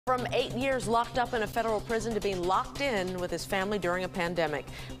From 8 years locked up in a federal prison to being locked in with his family during a pandemic.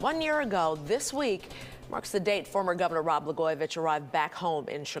 1 year ago this week marks the date former Governor Rod Blagojevich arrived back home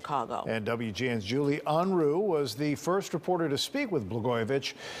in Chicago. And WGN's Julie Unruh was the first reporter to speak with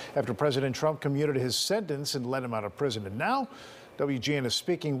Blagojevich after President Trump commuted his sentence and let him out of prison. And now WGN is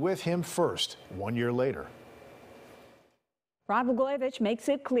speaking with him first, 1 year later. Rod Blagojevich makes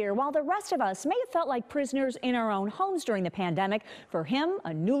it clear, while the rest of us may have felt like prisoners in our own homes during the pandemic, for him,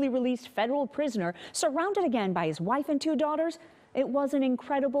 a newly released federal prisoner, surrounded again by his wife and 2 daughters, it was an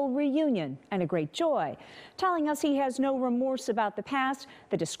incredible reunion and a great joy. Telling us he has no remorse about the past,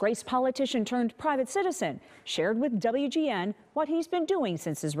 the disgraced politician turned private citizen shared with WGN what he's been doing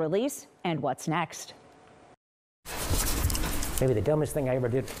since his release and what's next. Maybe the dumbest thing I ever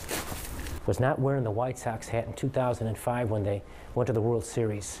did was not wearing the White Sox hat in 2005 when they went to the World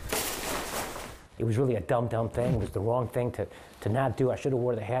Series. It was really a dumb thing. It was the wrong thing to not do. I should have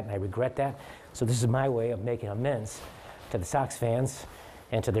wore the hat, and I regret that. So this is my way of making amends to the Sox fans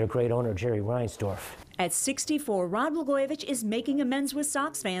and to their great owner, Jerry Reinsdorf. At 64, Rod Blagojevich is making amends with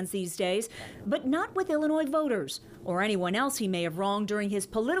Sox fans these days, but not with Illinois voters or anyone else he may have wronged during his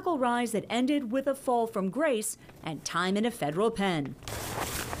political rise that ended with a fall from grace and time in a federal pen.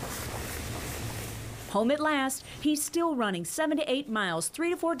 Home at last, he's still running 7 to 8 miles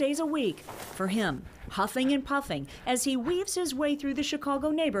 3 to 4 days a week. For him, huffing and puffing as he weaves his way through the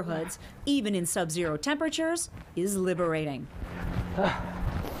Chicago neighborhoods, even in sub-zero temperatures, is liberating.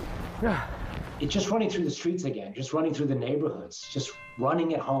 It's just running through the streets again, just running through the neighborhoods, just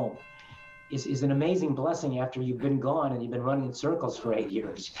running at home is an amazing blessing after you've been gone and you've been running in circles for 8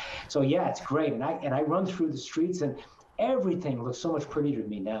 years. So yeah, it's great. And I run through the streets and everything looks so much prettier to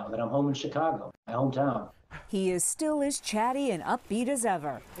me now that I'm home in Chicago, my hometown. He is still as chatty and upbeat as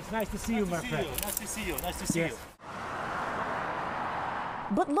ever. It's nice to see you, my friend. Nice to see you. Nice to see you.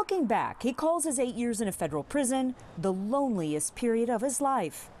 But looking back, he calls his 8 years in a federal prison the loneliest period of his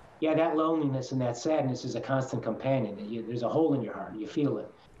life. Yeah, that loneliness and that sadness is a constant companion. There's a hole in your heart. You feel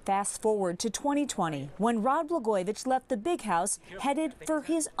it. Fast forward to 2020, when Rod Blagojevich left the big house, headed for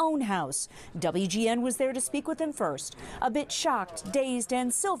his own house. WGN was there to speak with him first. A bit shocked, dazed,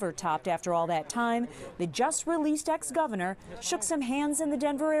 and silver-topped after all that time, the just-released ex-governor shook some hands in the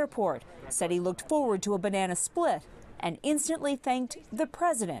Denver airport, said he looked forward to a banana split, and instantly thanked the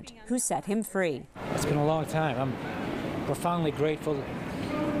president who set him free. It's been a long time. I'm profoundly grateful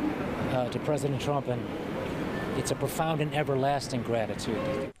to President Trump, and it's a profound and everlasting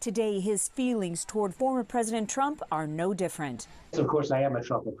gratitude. Today, his feelings toward former President Trump are no different. Of course, I am a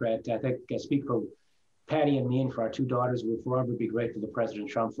Trumpocrat. I think I speak for Patty and me and for our 2 daughters. We'll forever be grateful to President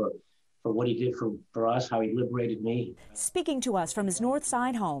Trump for what he did for us, how he liberated me. Speaking to us from his North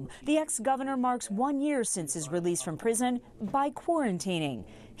Side home, the ex-governor marks 1 year since his release from prison by quarantining.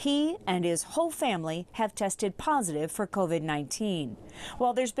 He and his whole family have tested positive for COVID-19.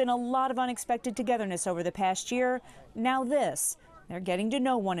 While there's been a lot of unexpected togetherness over the past year, now this. They're getting to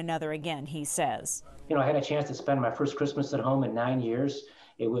know one another again, he says. You know, I had a chance to spend my first Christmas at home in 9 years.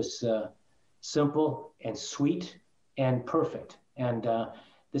 It was simple and sweet and perfect. And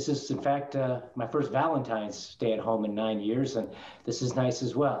this is, in fact, my first Valentine's Day at home in 9 years, and this is nice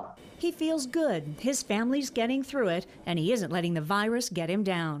as well. He feels good. His family's getting through it, and he isn't letting the virus get him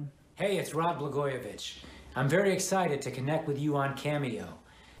down. Hey, it's Rod Blagojevich. I'm very excited to connect with you on Cameo.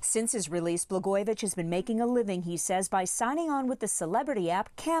 Since his release, Blagojevich has been making a living, he says, by signing on with the celebrity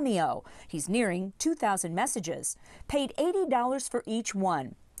app Cameo. He's nearing 2,000 messages, paid $80 for each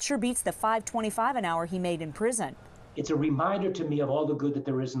one. Sure beats the $5.25 an hour he made in prison. It's a reminder to me of all the good that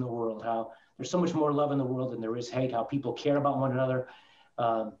there is in the world, how there's so much more love in the world than there is hate, how people care about one another,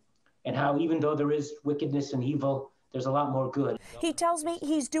 and how even though there is wickedness and evil, there's a lot more good. He tells me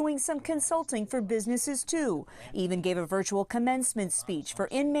he's doing some consulting for businesses too, even gave a virtual commencement speech for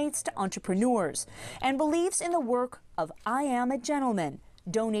inmates to entrepreneurs, and believes in the work of I Am a Gentleman,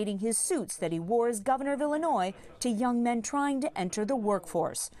 donating his suits that he wore as governor of Illinois to young men trying to enter the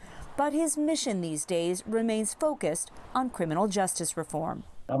workforce. But his mission these days remains focused on criminal justice reform.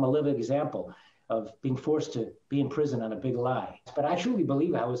 I'm a living example of being forced to be in prison on a big lie. But I truly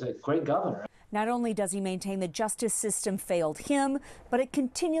believe I was a great governor. Not only does he maintain the justice system failed him, but it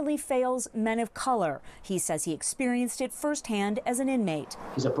continually fails men of color. He says he experienced it firsthand as an inmate.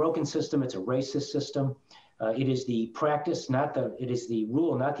 It's a broken system. It's a racist system. It is the practice, it is the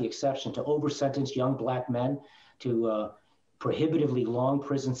rule, not the exception, to over-sentence young black men to prohibitively long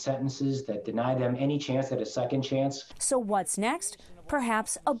prison sentences that deny them any chance at a second chance. So what's next?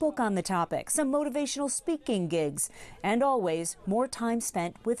 perhaps a book on the topic, some motivational speaking gigs, and always more time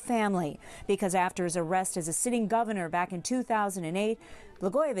spent with family. Because after his arrest as a sitting governor back in 2008,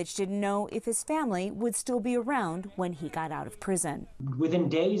 Blagojevich didn't know if his family would still be around when he got out of prison. Within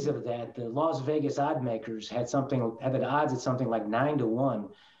days of that, the Las Vegas odd makers had the odds at something like 9-1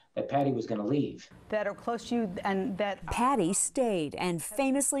 that Patty was going to leave. That are close to you and that... Patty stayed and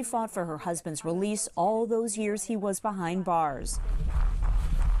famously fought for her husband's release all those years he was behind bars.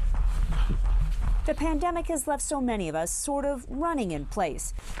 The pandemic has left so many of us sort of running in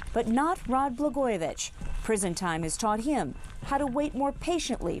place, but not Rod Blagojevich. Prison time has taught him how to wait more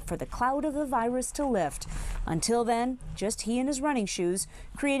patiently for the cloud of the virus to lift. Until then, just he and his running shoes,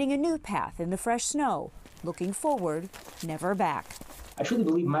 creating a new path in the fresh snow, looking forward, never back. I truly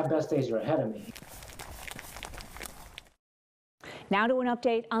believe my best days are ahead of me. Now to an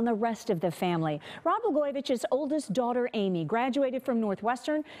update on the rest of the family. Rod Blagojevich's oldest daughter, Amy, graduated from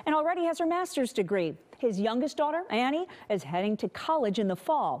Northwestern and already has her master's degree. His youngest daughter, Annie, is heading to college in the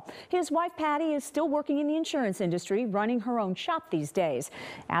fall. His wife, Patty, is still working in the insurance industry, running her own shop these days.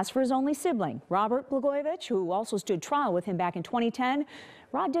 As for his only sibling, Robert Blagojevich, who also stood trial with him back in 2010,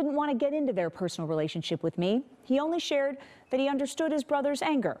 Rod didn't want to get into their personal relationship with me. He only shared that he understood his brother's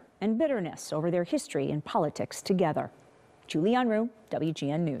anger and bitterness over their history in politics together. Julie Unruh,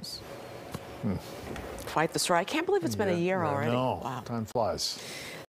 WGN News. Quite the story. I can't believe it's been a year already. No, wow. Time flies.